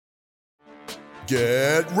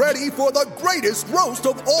Get ready for the greatest roast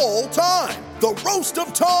of all time, the Roast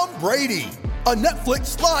of Tom Brady, a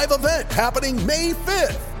Netflix live event happening May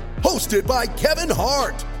 5th. Hosted by Kevin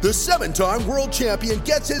Hart, the 7-time world champion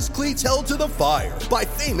gets his cleats held to the fire by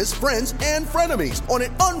famous friends and frenemies on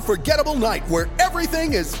an unforgettable night where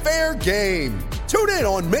everything is fair game. Tune in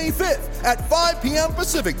on May 5th at 5 p.m.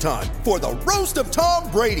 Pacific time for the Roast of Tom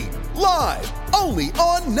Brady, live only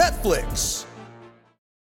on Netflix.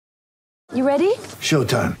 You ready?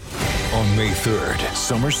 Showtime. On May 3rd,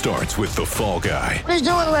 summer starts with The Fall Guy. Let's do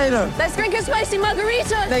it later. Let's drink a spicy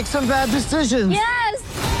margarita. Make some bad decisions. Yes!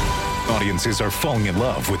 Audiences are falling in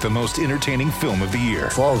love with the most entertaining film of the year.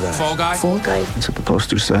 Fall Guy. Fall Guy? Fall guy. That's what the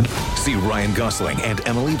poster said. See Ryan Gosling and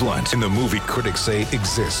Emily Blunt in the movie critics say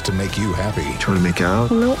exists to make you happy. Trying to make it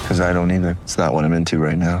out? Nope. Because I don't either. It's not what I'm into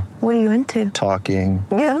right now. What are you into? Talking.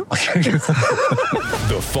 Yeah.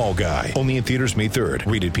 The Fall Guy. Only in theaters May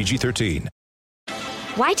 3rd. Rated PG-13.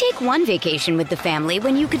 Why take one vacation with the family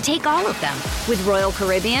when you could take all of them? With Royal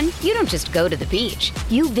Caribbean, you don't just go to the beach.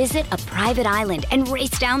 You visit a private island and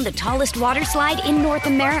race down the tallest water slide in North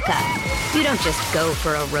America. You don't just go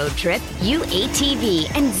for a road trip. You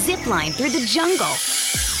ATV and zip line through the jungle.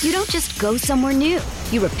 You don't just go somewhere new.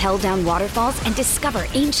 You rappel down waterfalls and discover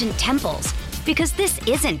ancient temples. Because this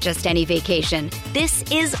isn't just any vacation. This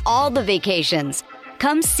is all the vacations.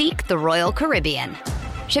 Come seek the Royal Caribbean.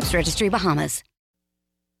 Ships Registry, Bahamas.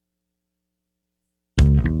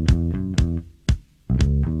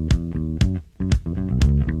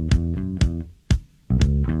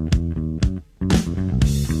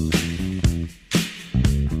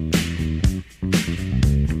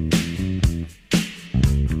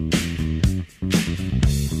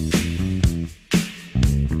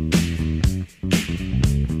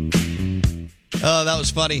 Oh, that was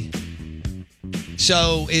funny.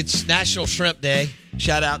 So it's National Shrimp Day.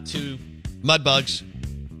 Shout out to Mudbugs.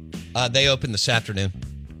 They open this afternoon,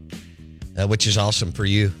 which is awesome for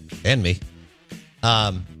you and me.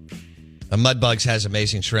 Mudbugs has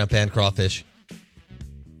amazing shrimp and crawfish.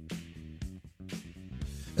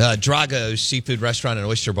 Drago's Seafood Restaurant and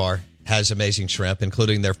Oyster Bar has amazing shrimp,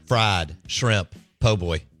 including their fried shrimp po'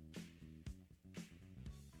 boy.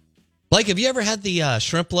 Blake, have you ever had the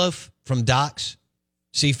shrimp loaf from Doc's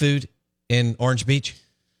Seafood in Orange Beach?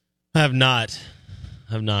 I have not.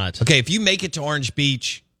 Okay, if you make it to Orange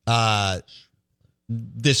Beach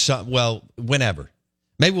whenever.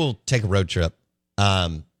 Maybe we'll take a road trip.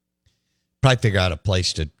 Probably figure out a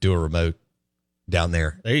place to do a remote down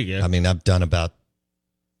there. There you go. I mean, I've done about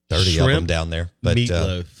 30 of them down there. But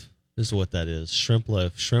meatloaf is what that is. Shrimp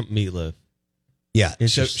loaf, shrimp meatloaf. Yeah,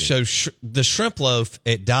 so the shrimp loaf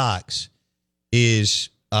at Doc's is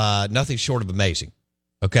nothing short of amazing,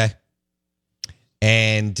 okay?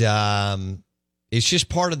 And it's just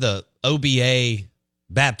part of the OBA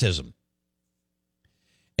baptism.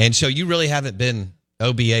 And so you really haven't been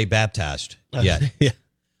OBA baptized yet. Yeah.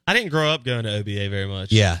 I didn't grow up going to OBA very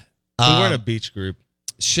much. Yeah. We were in a beach group.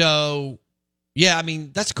 So, yeah, I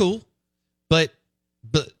mean, that's cool. But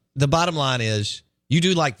the bottom line is you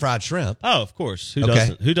do like fried shrimp. Oh, of course. Who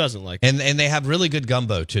doesn't? Who doesn't like it? And they have really good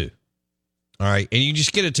gumbo, too. All right. And you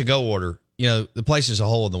just get a to-go order. You know, the place is a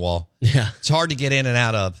hole in the wall. Yeah. It's hard to get in and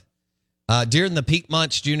out of. During the peak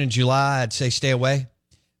months, June and July, I'd say stay away.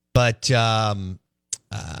 But, like,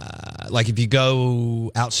 if you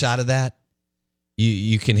go outside of that,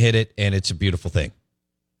 you can hit it, and it's a beautiful thing.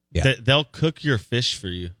 Yeah. They'll cook your fish for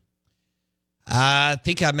you. I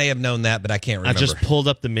think I may have known that, but I can't remember. I just pulled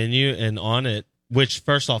up the menu, and on it, which,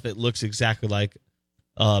 first off, it looks exactly like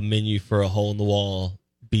a menu for a hole-in-the-wall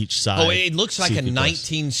beachside. Oh, it looks like a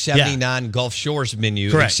 1979 Gulf Shores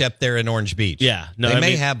menu, correct, except they're in Orange Beach. Yeah. No, they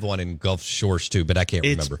may have one in Gulf Shores, too, but I can't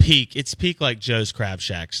remember. It's peak like Joe's Crab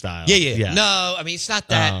Shack style. Yeah. No, I mean, it's not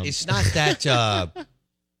that. It's not that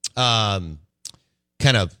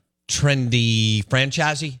kind of trendy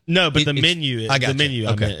franchisey. No, but the menu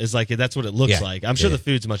is like that's what it looks like. I'm sure the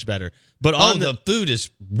food's much better. But the food is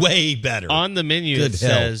way better. On the menu it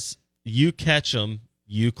says, "You catch them,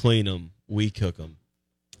 you clean them, we cook them."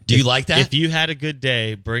 Do you like that? If you had a good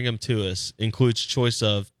day, bring them to us. Includes choice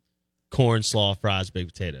of corn, slaw, fries,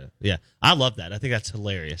 baked potato. Yeah, I love that. I think that's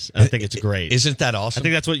hilarious. I think it's great. Isn't that awesome? I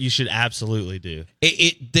think that's what you should absolutely do.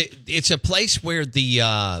 It's a place where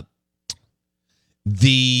the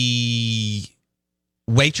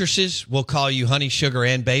waitresses will call you honey, sugar,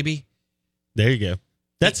 and baby. There you go.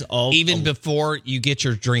 That's all. Even before you get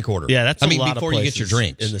your drink order. Yeah, that's before you get your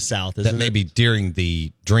drinks in the South. That may be during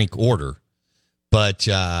the drink order, but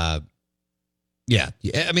yeah.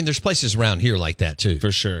 I mean, there's places around here like that too,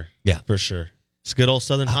 for sure. Yeah, for sure. It's good old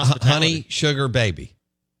Southern hospitality. Honey, sugar, baby.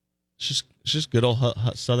 It's just It's just good old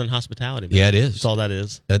Southern hospitality, man. Yeah, it is. That's all that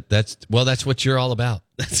is. That's what you're all about.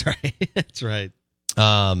 That's right. That's right.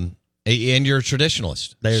 And you're a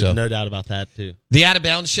traditionalist. There's no doubt about that, too. The Out of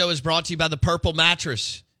Bounds Show is brought to you by the Purple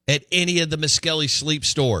Mattress at any of the Miskelly Sleep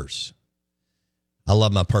stores. I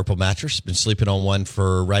love my Purple Mattress. Been sleeping on one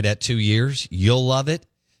for right at 2 years. You'll love it.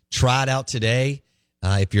 Try it out today.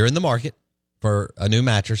 If you're in the market for a new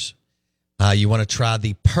mattress, you want to try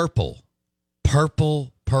the purple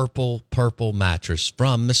mattress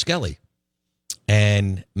from Miskelly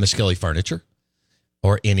and Miskelly Furniture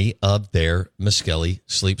or any of their Miskelly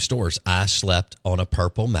Sleep stores. I slept on a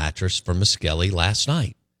purple mattress from Miskelly last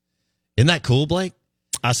night. Isn't that cool, Blake?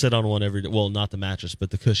 I sit on one every day. Well, not the mattress,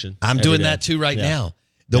 but the cushion. I'm doing that too right Yeah.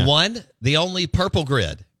 now. The only Purple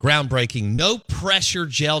Grid, groundbreaking, no pressure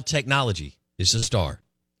gel technology, is the star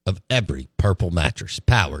of every purple mattress,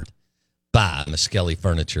 powered by Miskelly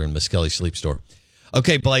Furniture and Miskelly Sleep Store.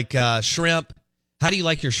 Okay, Blake, shrimp. How do you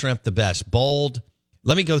like your shrimp the best? Boiled?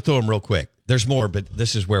 Let me go through them real quick. There's more, but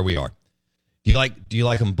this is where we are. Do you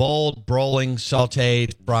like them boiled, broiling,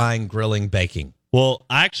 sautéed, frying, grilling, baking? Well,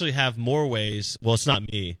 I actually have more ways. Well, it's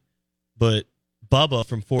not me, but Bubba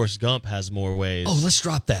from Forrest Gump has more ways. Oh, let's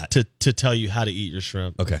drop that. To tell you how to eat your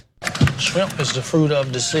shrimp. Okay. Shrimp is the fruit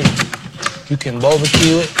of the sea. You can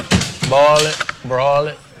barbecue it, boil it, broil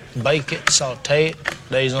it, bake it, saute it.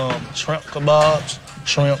 There's shrimp kebabs,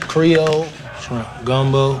 shrimp creole, shrimp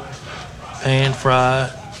gumbo, pan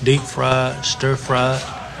fried, deep fried, stir fried.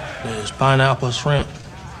 There's pineapple shrimp,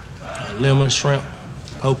 lemon shrimp,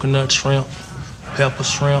 coconut shrimp, pepper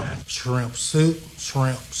shrimp, shrimp soup,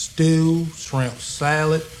 shrimp stew, shrimp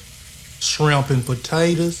salad, shrimp and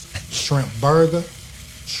potatoes, shrimp burger,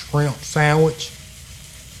 shrimp sandwich.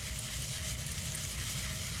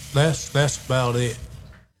 That's about it.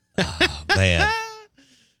 Oh, man.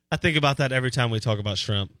 I think about that every time we talk about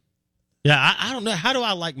shrimp. Yeah, I don't know. How do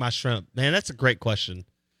I like my shrimp? Man, that's a great question.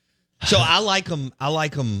 So I like them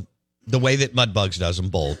the way that Mudbugs does them,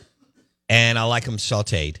 boiled. And I like them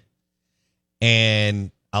sautéed.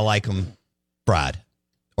 And I like them fried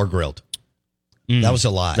or grilled. That was a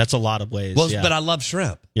lot. That's a lot of ways. Well, yeah. but I love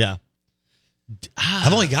shrimp. Yeah.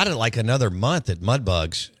 I've only got it like another month at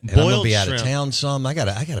Mudbugs. And I'm going to be out of town some. I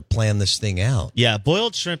gotta plan this thing out. Yeah,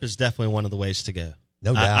 boiled shrimp is definitely one of the ways to go.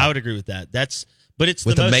 No doubt. I would agree with that. But it's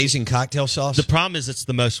with the most, amazing cocktail sauce. The problem is it's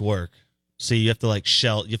the most work. See, you have to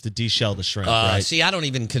de-shell the shrimp, right? See, I don't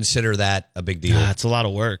even consider that a big deal. It's a lot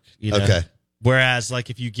of work. You know? Okay. Whereas, like,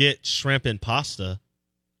 if you get shrimp in pasta,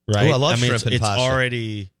 right? Oh, I love shrimp in pasta. It's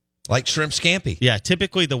already like shrimp scampi. Yeah.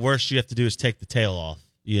 Typically, the worst you have to do is take the tail off.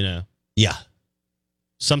 You know. Yeah.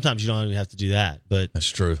 Sometimes you don't even have to do that, but that's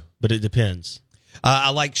true. But it depends.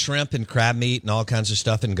 I like shrimp and crab meat and all kinds of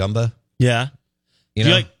stuff in gumbo. Yeah. Do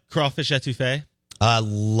you like crawfish etouffee? I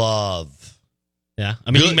love. Yeah.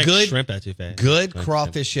 I mean, you can make shrimp etouffee. Good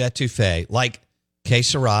crawfish etouffee, like Que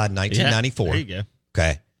Sera 1994. Yeah, there you go.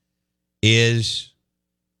 Okay. Is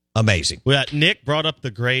amazing. Well, Nick brought up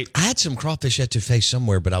the great. I had some crawfish etouffee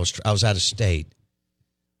somewhere, but I was out of state.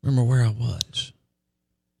 Remember where I was?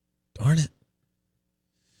 Darn it.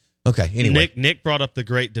 Okay. Anyway, Nick brought up the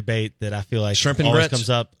great debate that I feel like shrimp and always grits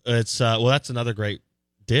comes up. It's that's another great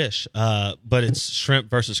dish. But it's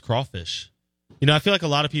shrimp versus crawfish. You know, I feel like a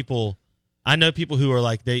lot of people. I know people who are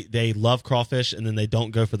like they love crawfish and then they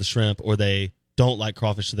don't go for the shrimp, or they don't like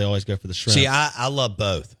crawfish, so they always go for the shrimp. See, I love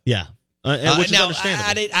both. Yeah, which is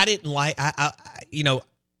understandable. I didn't like. I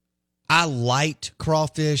liked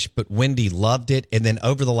crawfish, but Wendy loved it. And then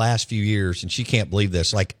over the last few years, and she can't believe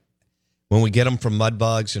this, like when we get them from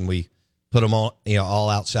Mudbugs and we put them all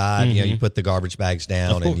outside. Mm-hmm. You put the garbage bags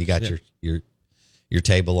down and you got your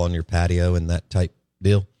table on your patio and that type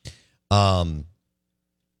deal. I've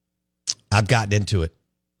gotten into it.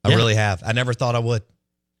 I really have. I never thought I would.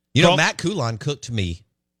 Matt Coulon cooked me.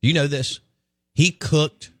 Do you know this? He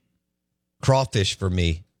cooked crawfish for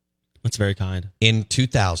me. That's very kind. In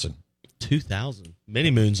 2000. 2000. Many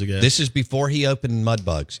moons ago. This is before he opened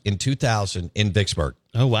Mudbugs in 2000 in Vicksburg.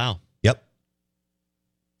 Oh, wow. Yep.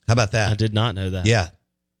 How about that? I did not know that. Yeah.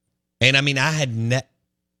 And I mean, I had you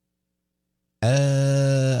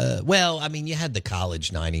had the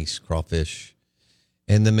college 90s crawfish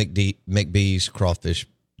and the McBee's crawfish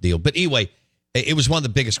deal. But anyway, it was one of the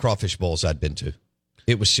biggest crawfish bowls I'd been to.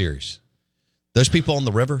 It was serious. Those people on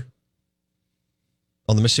the river,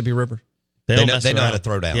 on the Mississippi River, they know how to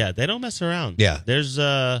throw down. Yeah, they don't mess around. Yeah. There's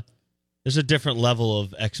a different level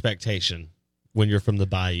of expectation when you're from the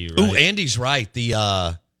bayou, right? Ooh, Andy's right.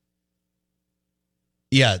 The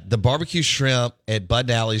barbecue shrimp at Bud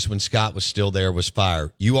Alley's when Scott was still there was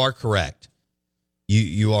fire. You are correct.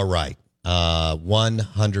 You are right.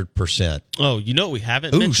 100%. Oh, you know what we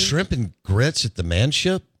haven't Ooh, mentioned? shrimp and grits at the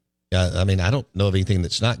Manship. I mean, I don't know of anything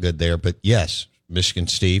that's not good there, but yes, Michigan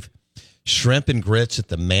Steve. Shrimp and grits at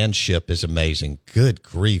the Manship is amazing. Good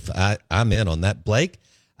grief. I'm in on that. Blake,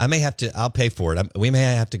 I'll pay for it. We may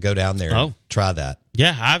have to go down there and try that.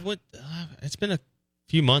 Yeah, it's been a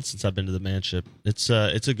few months since I've been to the Manship. It's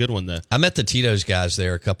a good one, though. I met the Tito's guys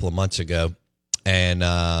there a couple of months ago,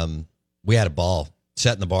 and we had a ball.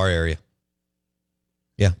 Sat in the bar area.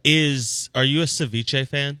 Yeah. Are you a ceviche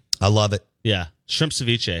fan? I love it. Yeah. Shrimp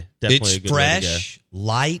ceviche. Definitely it's a good fresh,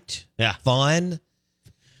 light, fun.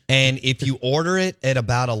 And if you order it at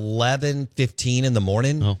about 11:15 in the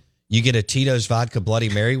morning, you get a Tito's Vodka Bloody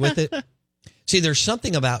Mary with it. See, there's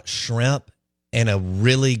something about shrimp and a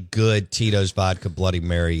really good Tito's Vodka Bloody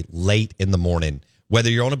Mary late in the morning, whether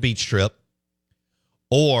you're on a beach trip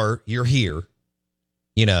or you're here,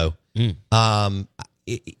 you know.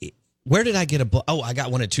 Where did I get I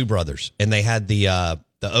got one at Two Brothers, and they had the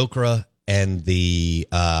okra and the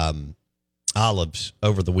olives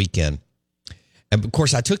over the weekend. And of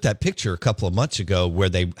course, I took that picture a couple of months ago where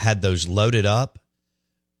they had those loaded up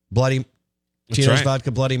Tito's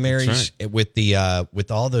Vodka Bloody Marys with the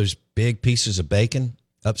with all those big pieces of bacon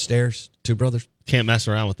upstairs. Two Brothers. Can't mess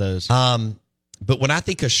around with those. But when I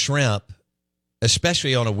think of shrimp,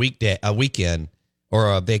 especially on a weekend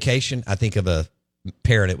or a vacation, I think of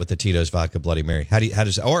pairing it with the Tito's Vodka Bloody Mary. How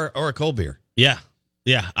does or a cold beer? Yeah.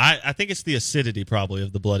 I think it's the acidity probably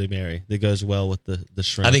of the Bloody Mary that goes well with the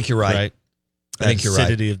shrimp. I think you're right. I think you're right.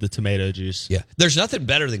 Acidity of the tomato juice. Yeah. There's nothing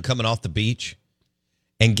better than coming off the beach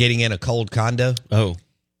and getting in a cold condo. Oh.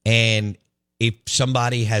 And if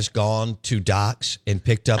somebody has gone to Doc's and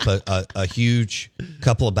picked up a huge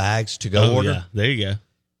couple of bags to go order. Yeah. There you go.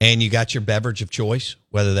 And you got your beverage of choice,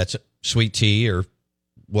 whether that's sweet tea or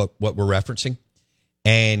what we're referencing.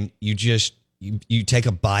 And you just you take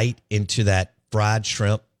a bite into that fried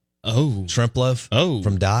shrimp loaf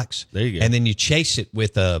from Doc's. There you go. And then you chase it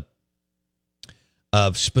with a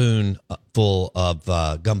spoon full of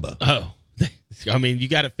gumbo. Oh, I mean, you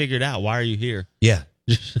got it figured out. Why are you here? Yeah.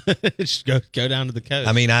 Just go down to the coast.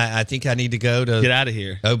 I mean, I think I need to go to get out of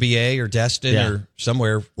here. OBA or Destin or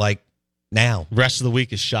somewhere like now. Rest of the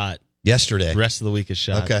week is shot. Yesterday. Rest of the week is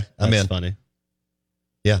shot. Okay. I'm in. Funny.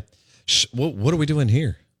 Yeah. What are we doing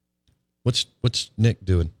here? What's Nick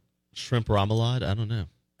doing? Shrimp remoulade? I don't know.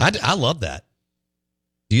 I love that.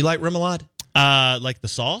 Do you like remoulade? Like the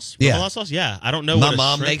sauce? Remoulade sauce? Yeah. I don't know My what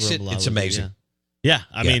mom makes it. It's amazing. Yeah.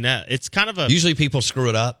 I mean, it's kind of a... Usually people screw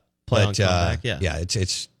it up. Play but, on comeback, yeah.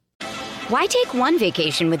 It's... Why take one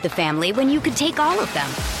vacation with the family when you could take all of them?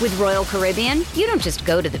 With Royal Caribbean, you don't just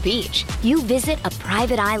go to the beach. You visit a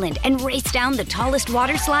private island and race down the tallest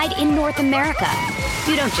water slide in North America.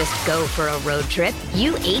 You don't just go for a road trip.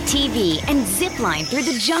 You ATV and zip line through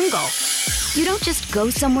the jungle. You don't just go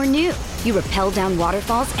somewhere new. You rappel down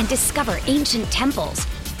waterfalls and discover ancient temples.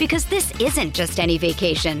 Because this isn't just any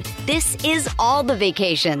vacation. This is all the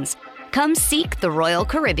vacations. Come seek the Royal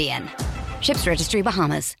Caribbean. Ships Registry,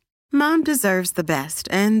 Bahamas. Mom deserves the best,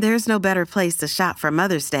 and there's no better place to shop for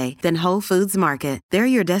Mother's Day than Whole Foods Market. They're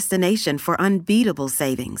your destination for unbeatable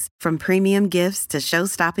savings, from premium gifts to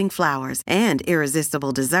show-stopping flowers and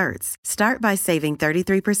irresistible desserts. Start by saving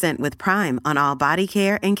 33% with Prime on all body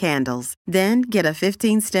care and candles. Then get a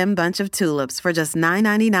 15-stem bunch of tulips for just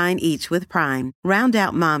 $9.99 each with Prime. Round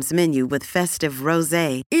out Mom's menu with festive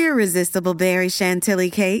rosé, irresistible berry chantilly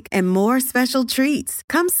cake, and more special treats.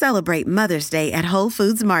 Come celebrate Mother's Day at Whole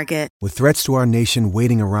Foods Market. With threats to our nation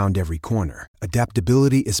waiting around every corner,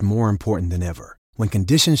 adaptability is more important than ever. When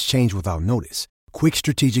conditions change without notice, quick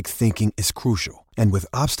strategic thinking is crucial. And with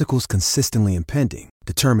obstacles consistently impending,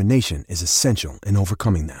 determination is essential in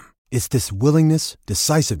overcoming them. It's this willingness,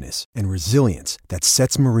 decisiveness, and resilience that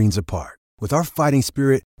sets Marines apart. With our fighting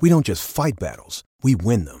spirit, we don't just fight battles, we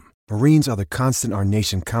win them. Marines are the constant our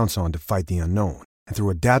nation counts on to fight the unknown. And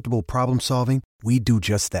through adaptable problem solving, we do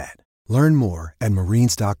just that. Learn more at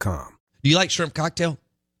marines.com. Do you like shrimp cocktail?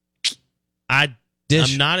 I'm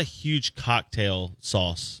not a huge cocktail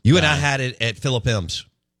sauce. You and I had it at Philip M's,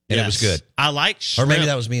 and it was good. I like shrimp. Or maybe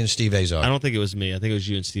that was me and Steve Azar. I don't think it was me. I think it was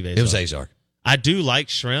you and Steve Azar. It was Azar. I do like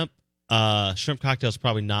shrimp. Shrimp cocktail is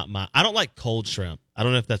probably not my... I don't like cold shrimp. I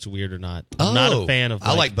don't know if that's weird or not. I'm not a fan of...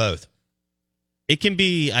 I like both. It can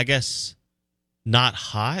be, I guess, not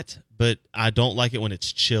hot, but I don't like it when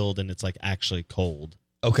it's chilled and it's like actually cold.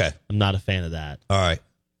 Okay. I'm not a fan of that. All right.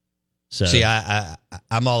 So see,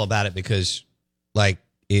 I'm all about it because, like,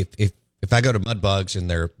 if I go to Mudbugs and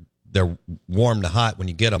they're warm to hot when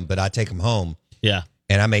you get them, but I take them home. Yeah.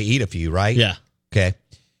 And I may eat a few, right? Yeah. Okay.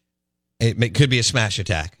 It could be a smash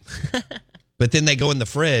attack. But then they go in the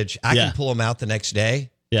fridge. I can pull them out the next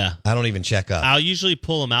day. Yeah. I don't even check up. I'll usually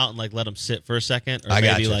pull them out and like let them sit for a second, or I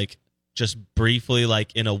maybe gotcha. like just briefly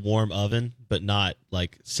like in a warm oven, but not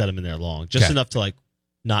like set them in there long. Just enough to like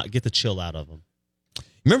not get the chill out of them.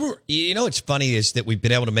 Remember, what's funny is that we've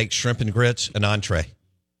been able to make shrimp and grits an entree.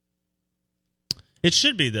 It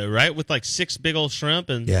should be though, right? With like 6 big old shrimp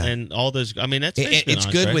and all those. I mean, that's basically It's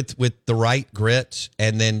an good entree. with the right grits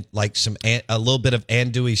and then like a little bit of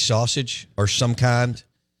andouille sausage or some kind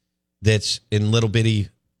that's in little bitty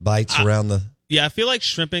bites around the. Yeah, I feel like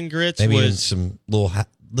shrimp and grits maybe even was some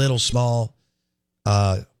little small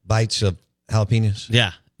bites of jalapenos.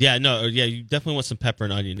 Yeah, no, you definitely want some pepper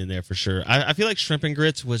and onion in there for sure. I feel like shrimp and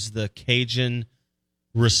grits was the Cajun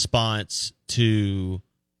response to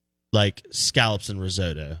like scallops and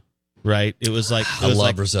risotto, right? It was like I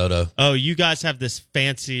love risotto. Oh, you guys have this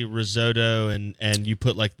fancy risotto and you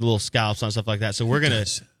put like little scallops on stuff like that. So we're gonna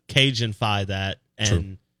Cajunify that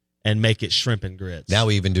and make it shrimp and grits. Now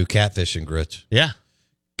we even do catfish and grits. Yeah,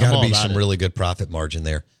 got to be some really good profit margin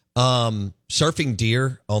there. Surfing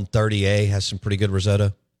Deer on 30A has some pretty good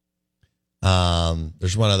risotto.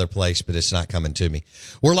 There's one other place, but it's not coming to me.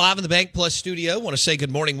 We're live in the Bank Plus studio. Want to say good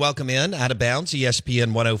morning, welcome in, Out of Bounds,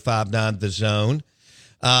 ESPN 105.9 The Zone.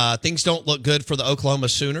 Things don't look good for the Oklahoma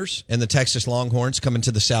Sooners and the Texas Longhorns coming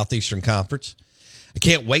to the Southeastern Conference. I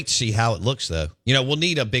can't wait to see how it looks, though. We'll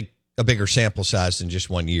need a bigger sample size than just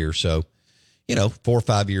 1 year. So, 4 or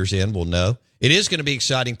 5 years in, we'll know. It is going to be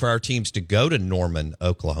exciting for our teams to go to Norman,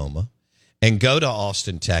 Oklahoma, and go to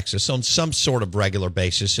Austin, Texas on some sort of regular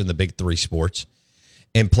basis in the big 3 sports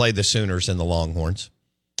and play the Sooners and the Longhorns.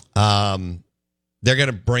 They're going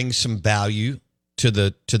to bring some value to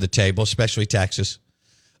the table, especially Texas.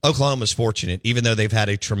 Oklahoma's fortunate, even though they've had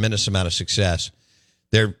a tremendous amount of success.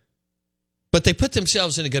 But they put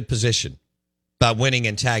themselves in a good position by winning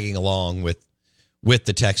and tagging along with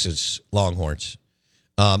the Texas Longhorns.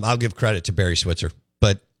 I'll give credit to Barry Switzer,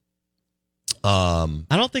 but I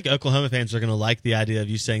don't think Oklahoma fans are going to like the idea of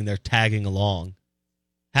you saying they're tagging along.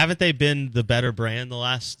 Haven't they been the better brand the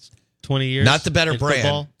last 20 years? Not the better brand.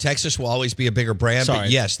 Football? Texas will always be a bigger brand,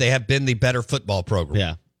 but yes, they have been the better football program.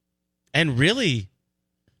 Yeah. And really,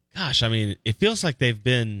 gosh, I mean, it feels like they've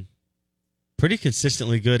been pretty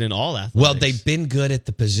consistently good in all athletics. Well, they've been good at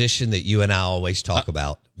the position that you and I always talk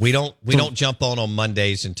about. We don't jump on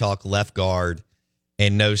Mondays and talk left guard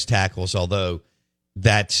and nose tackles, although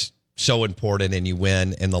that's so important and you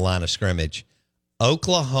win in the line of scrimmage.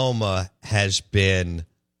 Oklahoma has been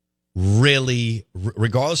really,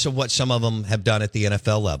 regardless of what some of them have done at the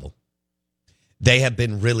NFL level, they have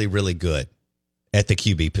been really, really good at the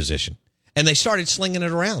QB position. And they started slinging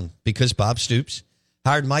it around because Bob Stoops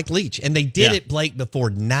hired Mike Leach. And they did it, Blake, before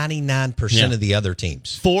 99% of the other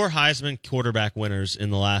teams. 4 Heisman quarterback winners in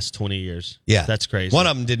the last 20 years. Yeah. That's crazy. One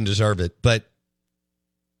of them didn't deserve it, but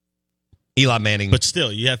Eli Manning. But still,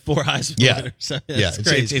 you have 4 Heisman winners. So that's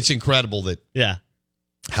crazy. It's incredible that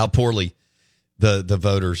how poorly the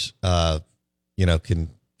voters, can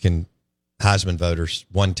Heisman voters,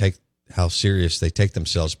 take how serious they take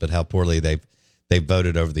themselves, but how poorly they've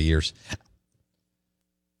voted over the years.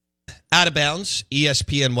 Out of Bounds,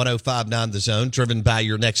 ESPN 105.9 The Zone, driven by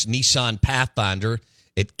your next Nissan Pathfinder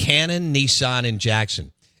at Cannon Nissan in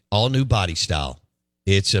Jackson. All new body style.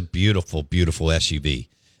 It's a beautiful, beautiful SUV.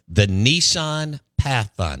 The Nissan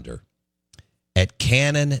Pathfinder at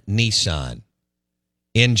Cannon Nissan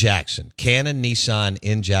in Jackson. Cannon Nissan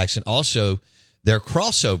in Jackson. Also, their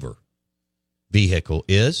crossover vehicle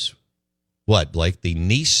is what, Blake? The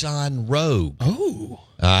Nissan Rogue. Oh.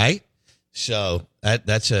 All right. So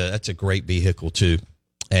that's a great vehicle too.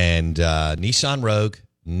 And Nissan Rogue,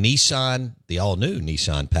 Nissan, the all-new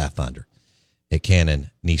Nissan Pathfinder at Cannon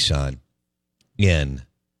Nissan in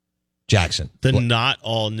Jackson. The not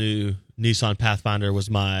all-new Nissan Pathfinder was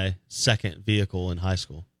my second vehicle in high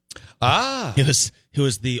school. Ah. It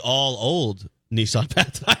was the all-old Nissan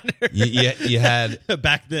Pathfinder. You had...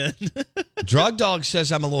 Back then. Drug Dog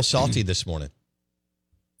says I'm a little salty this morning.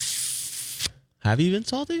 Have you been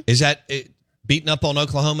salty? Is that beating up on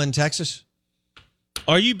Oklahoma and Texas?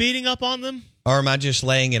 Are you beating up on them? Or am I just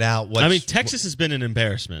laying it out? Texas has been an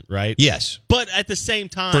embarrassment, right? Yes. But at the same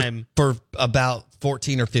time... For about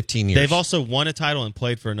 14 or 15 years. They've also won a title and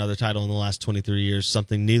played for another title in the last 23 years,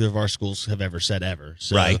 something neither of our schools have ever said ever.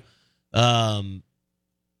 So, right.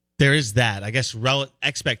 There is that. I guess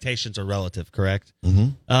expectations are relative, correct?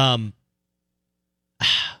 Mm-hmm.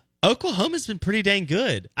 Oklahoma's been pretty dang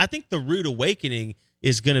good. I think the rude awakening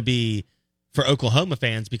is going to be for Oklahoma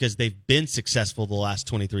fans because they've been successful the last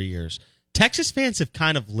 23 years. Texas fans have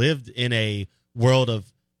kind of lived in a world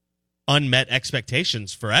of unmet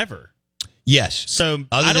expectations forever. Yes. So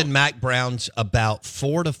other than Mac Brown's about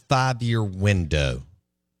 4 to 5 year window,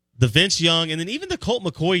 the Vince Young and then even the Colt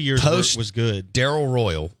McCoy years was good. Darryl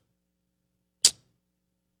Royal.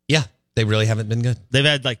 Yeah, they really haven't been good. They've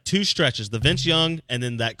had like 2 stretches, the Vince Young and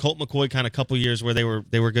then that Colt McCoy kind of couple years where they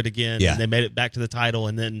were good again. Yeah. And they made it back to the title.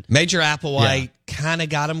 And then Major Applewhite kind of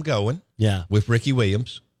got them going. Yeah. With Ricky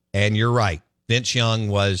Williams. And you're right. Vince Young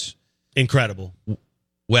was incredible.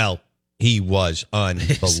 Well, he was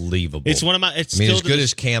unbelievable. It's one of my. It's still as good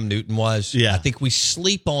as Cam Newton was. Yeah. I think we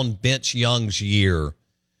sleep on Vince Young's year.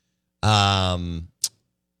 Probably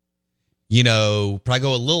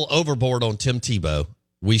go a little overboard on Tim Tebow.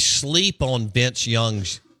 We sleep on Vince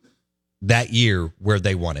Young's that year where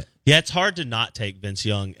they won it. Yeah, it's hard to not take Vince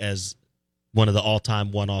Young as one of the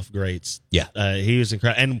all-time one-off greats. Yeah. He was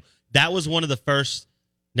incredible. And that was one of the first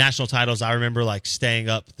national titles I remember like staying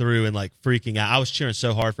up through and like freaking out. I was cheering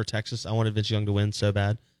so hard for Texas. I wanted Vince Young to win so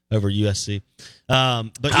bad over USC.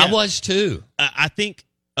 But yeah, I was too. I think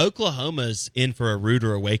Oklahoma's in for a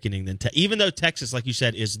ruder awakening than even though Texas, like you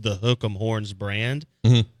said, is the Hook 'em Horns brand.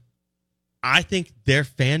 Mm-hmm. I think their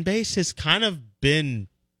fan base has kind of been,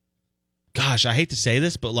 gosh, I hate to say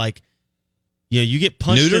this, but like, you get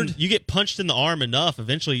punched in the arm enough,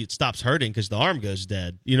 eventually it stops hurting because the arm goes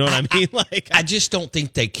dead. You know what I mean? I just don't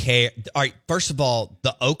think they care. All right, first of all,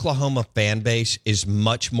 the Oklahoma fan base is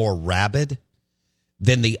much more rabid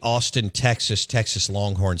than the Austin, Texas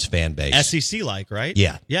Longhorns fan base. SEC like, right?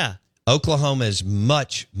 Yeah. Yeah. Oklahoma is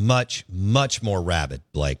much, much, much more rabid,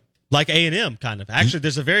 Blake. Like A&M, kind of. Actually,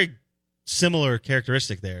 there's a very similar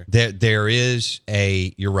characteristic there. There is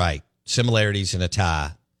you're right, similarities in a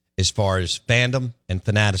tie as far as fandom and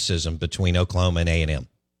fanaticism between Oklahoma and A&M.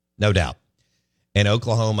 No doubt. And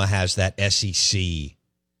Oklahoma has that SEC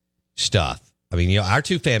stuff. I mean, our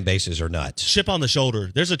two fan bases are nuts. Chip on the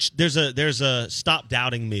shoulder. There's a stop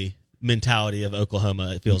doubting me mentality of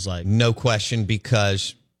Oklahoma, it feels like. No question,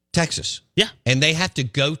 because Texas. Yeah. And they have to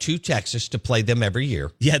go to Texas to play them every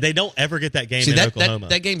year. Yeah, they don't ever get that game in Oklahoma.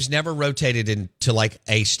 That game's never rotated into like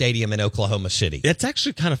a stadium in Oklahoma City. It's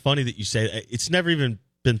actually kind of funny that you say that. It's never even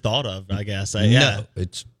been thought of, I guess. No,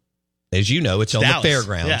 it's, as you know, it's on Dallas. the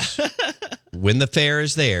fairgrounds. Yeah. When the fair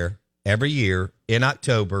is there every year in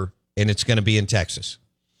October, and it's going to be in Texas.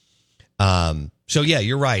 So yeah,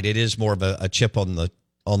 you're right. It is more of a chip on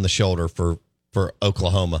the shoulder for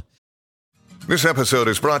Oklahoma. This episode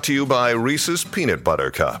is brought to you by Reese's Peanut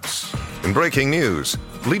Butter Cups. In breaking news,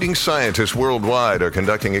 leading scientists worldwide are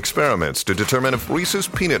conducting experiments to determine if Reese's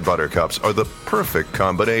Peanut Butter Cups are the perfect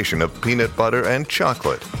combination of peanut butter and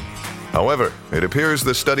chocolate. However, it appears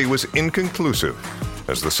the study was inconclusive,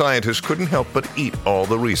 as the scientists couldn't help but eat all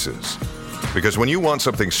the Reese's. Because when you want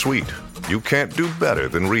something sweet, you can't do better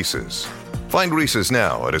than Reese's. Find Reese's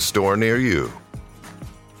now at a store near you.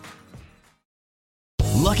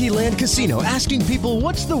 Lucky Land Casino, asking people,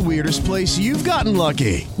 what's the weirdest place you've gotten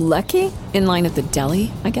lucky? Lucky? In line at the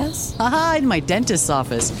deli, I guess? Aha, in my dentist's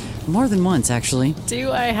office. More than once, actually.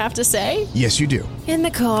 Do I have to say? Yes, you do. In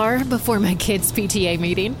the car before my kids' PTA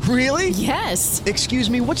meeting. Really? Yes. Excuse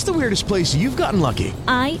me, what's the weirdest place you've gotten lucky?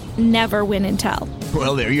 I never win and tell.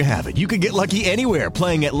 Well, there you have it. You can get lucky anywhere,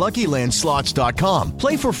 playing at LuckyLandSlots.com.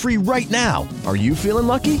 Play for free right now. Are you feeling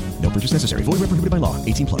lucky? No purchase necessary. Void where prohibited by law.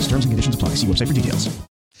 18+. Terms and conditions apply. See website for details.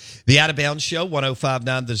 The Out of Bounds Show,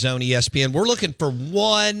 105.9 The Zone ESPN. We're looking for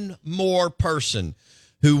one more person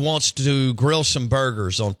who wants to grill some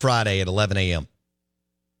burgers on Friday at 11 a.m.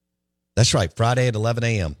 That's right, Friday at 11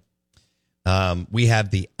 a.m. We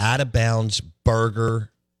have the Out of Bounds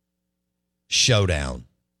Burger Showdown.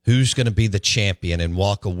 Who's going to be the champion and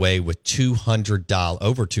walk away with $200,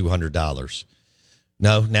 over $200?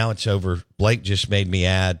 No, now it's over. Blake just made me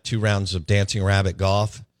add 2 rounds of Dancing Rabbit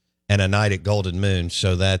golf and a night at Golden Moon,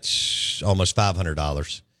 so that's almost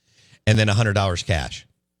 $500. And then $100 cash.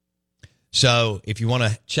 So if you want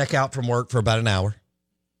to check out from work for about an hour,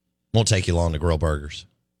 won't take you long to grill burgers,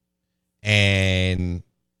 and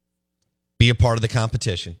be a part of the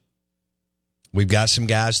competition. We've got some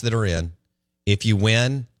guys that are in. If you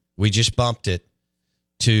win, we just bumped it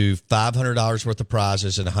to $500 worth of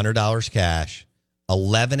prizes and $100 cash,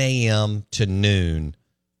 11 a.m. to noon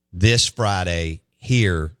this Friday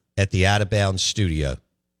here at the Out of Bounds studio.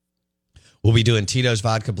 We'll be doing Tito's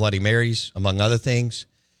Vodka Bloody Marys, among other things,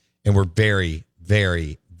 and we're very,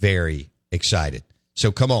 very, very excited.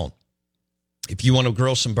 So come on. If you want to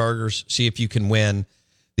grill some burgers, see if you can win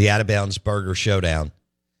the Out of Bounds Burger Showdown.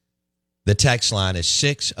 The text line is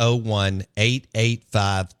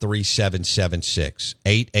 601-885-3776.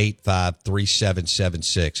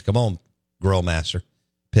 885-3776. Come on, Grill Master,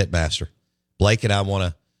 Pit Master. Blake and I want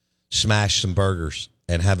to smash some burgers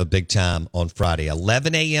and have a big time on Friday.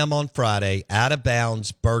 11 a.m. on Friday, Out of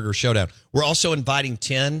Bounds Burger Showdown. We're also inviting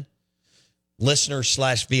 10 listeners /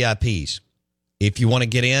 VIPs. If you want to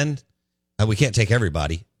get in, we can't take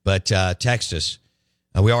everybody, but text us.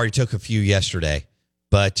 We already took a few yesterday,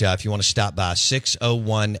 but if you want to stop by,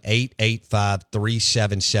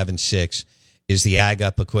 601-885-3776 is the Ag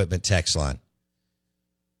Up Equipment text line.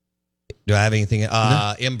 Do I have anything?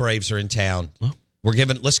 No. M-Braves are in town. Oh.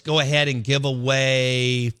 Let's go ahead and give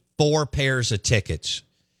away 4 pairs of tickets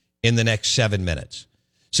in the next 7 minutes.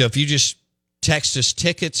 So if you just text us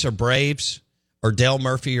tickets or Braves or Dale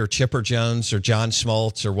Murphy or Chipper Jones or John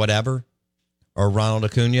Smoltz or whatever, or Ronald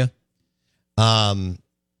Acuna,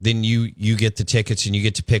 then you get the tickets and you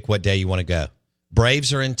get to pick what day you want to go.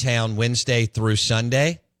 Braves are in town Wednesday through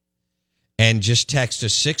Sunday. And just text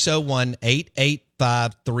us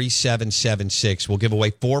 601-885-3776. We'll give away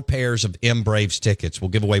 4 pairs of M-Braves tickets. We'll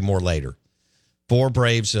give away more later. 4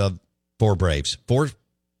 pairs of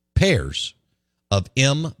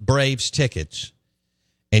M-Braves tickets.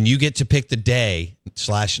 And you get to pick the day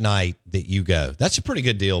 / night that you go. That's a pretty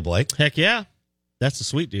good deal, Blake. Heck yeah. That's a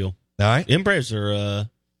sweet deal. All right. M-Braves are,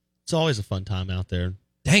 it's always a fun time out there.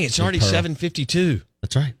 Dang, it's already 7:52.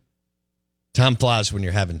 That's right. Time flies when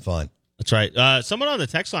you're having fun. That's right. Someone on the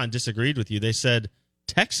text line disagreed with you. They said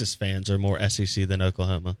Texas fans are more SEC than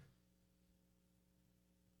Oklahoma.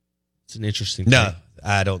 It's an interesting thing. No,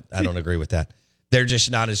 I don't agree with that. They're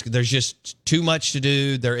just not as good. There's just too much to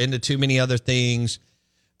do. They're into too many other things.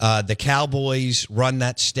 The Cowboys run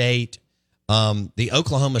that state. The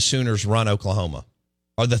Oklahoma Sooners run Oklahoma.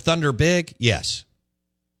 Are the Thunder big? Yes.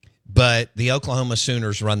 But the Oklahoma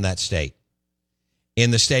Sooners run that state.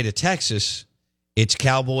 In the state of Texas, it's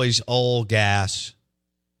Cowboys, Ole, Gas,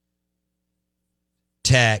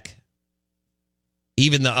 Tech,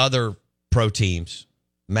 even the other pro teams,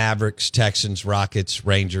 Mavericks, Texans, Rockets,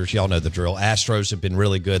 Rangers. Y'all know the drill. Astros have been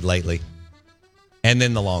really good lately. And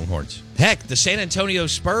then the Longhorns. Heck, the San Antonio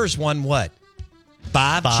Spurs won what?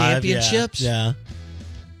 5 championships? Yeah.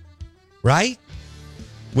 Right?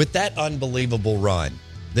 With that unbelievable run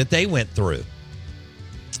that they went through.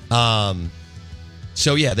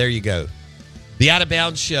 So, yeah, there you go. The Out of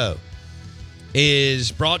Bounds Show is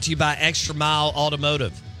brought to you by Extra Mile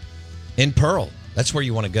Automotive in Pearl. That's where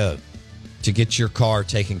you want to go to get your car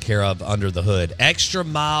taken care of under the hood. Extra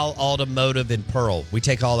Mile Automotive in Pearl. We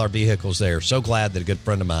take all our vehicles there. So glad that a good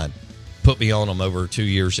friend of mine put me on them over 2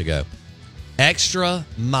 years ago. Extra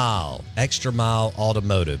Mile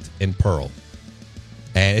Automotive in Pearl.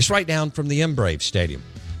 And it's right down from the M-Braves Stadium.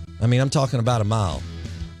 I mean, I'm talking about a mile.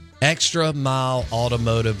 Extra Mile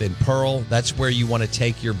Automotive in Pearl. That's where you want to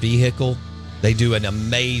take your vehicle. They do an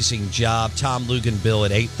amazing job. Tom Luganbill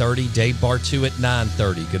at 8:30. Dave Bartu at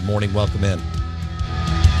 9:30. Good morning. Welcome in.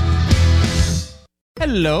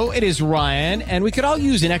 Hello, it is Ryan, and we could all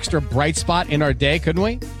use an extra bright spot in our day, couldn't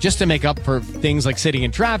we? Just to make up for things like sitting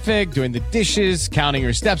in traffic, doing the dishes, counting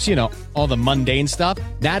your steps, you know, all the mundane stuff.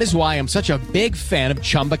 That is why I'm such a big fan of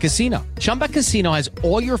Chumba Casino. Chumba Casino has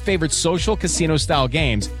all your favorite social casino-style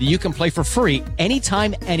games that you can play for free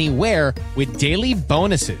anytime, anywhere with daily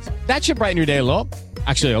bonuses. That should brighten your day a little.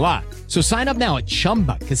 Actually, a lot. So sign up now at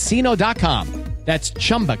ChumbaCasino.com. That's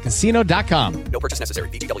ChumbaCasino.com. No purchase necessary.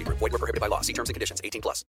 VGW Group. Void where prohibited by law. See terms and conditions.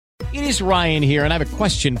 18+. It is Ryan here, and I have a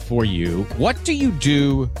question for you. What do you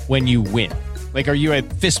do when you win? Like, are you a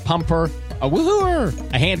fist pumper, a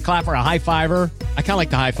woohooer, a hand clapper, a high fiver? I kind of like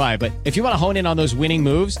the high five, but if you want to hone in on those winning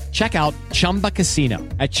moves, check out Chumba Casino.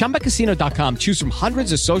 At ChumbaCasino.com, choose from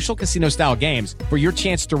hundreds of social casino-style games for your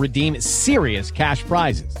chance to redeem serious cash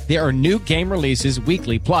prizes. There are new game releases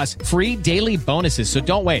weekly, plus free daily bonuses, so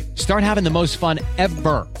don't wait. Start having the most fun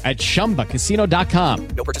ever at ChumbaCasino.com.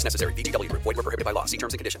 No purchase necessary. VGW Group. Void where prohibited by law. See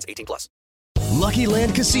terms and conditions. 18+. Lucky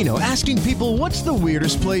Land Casino, asking people, what's the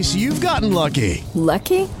weirdest place you've gotten lucky?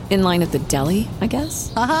 Lucky? In line at the deli, I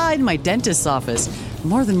guess? Aha, in my dentist's office.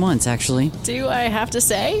 More than once, actually. Do I have to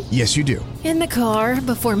say? Yes, you do. In the car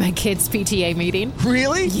before my kids' PTA meeting.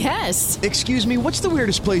 Really? Yes. Excuse me, what's the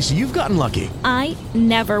weirdest place you've gotten lucky? I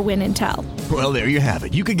never win and tell. Well, there you have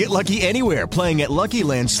it. You can get lucky anywhere, playing at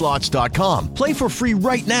LuckyLandSlots.com. Play for free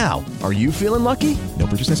right now. Are you feeling lucky? No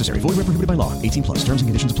purchase necessary. Void where prohibited by law. 18+. Terms and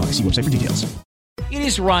conditions apply. See website for details. It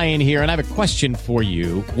is Ryan here, and I have a question for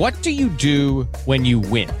you. What do you do when you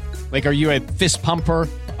win? Like, are you a fist pumper,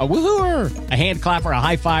 A woohooer, a hand clapper, a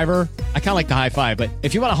high fiver. I kind of like the high five, but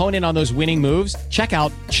if you want to hone in on those winning moves, check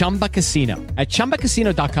out Chumba Casino. At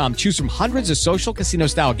ChumbaCasino.com, choose from hundreds of social casino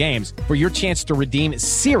style games for your chance to redeem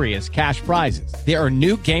serious cash prizes. There are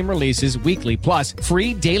new game releases weekly, plus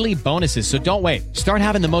free daily bonuses. So don't wait. Start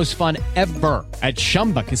having the most fun ever at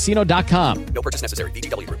ChumbaCasino.com. No purchase necessary.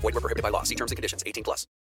 VGW Group. Void where prohibited by law. See terms and conditions. 18+.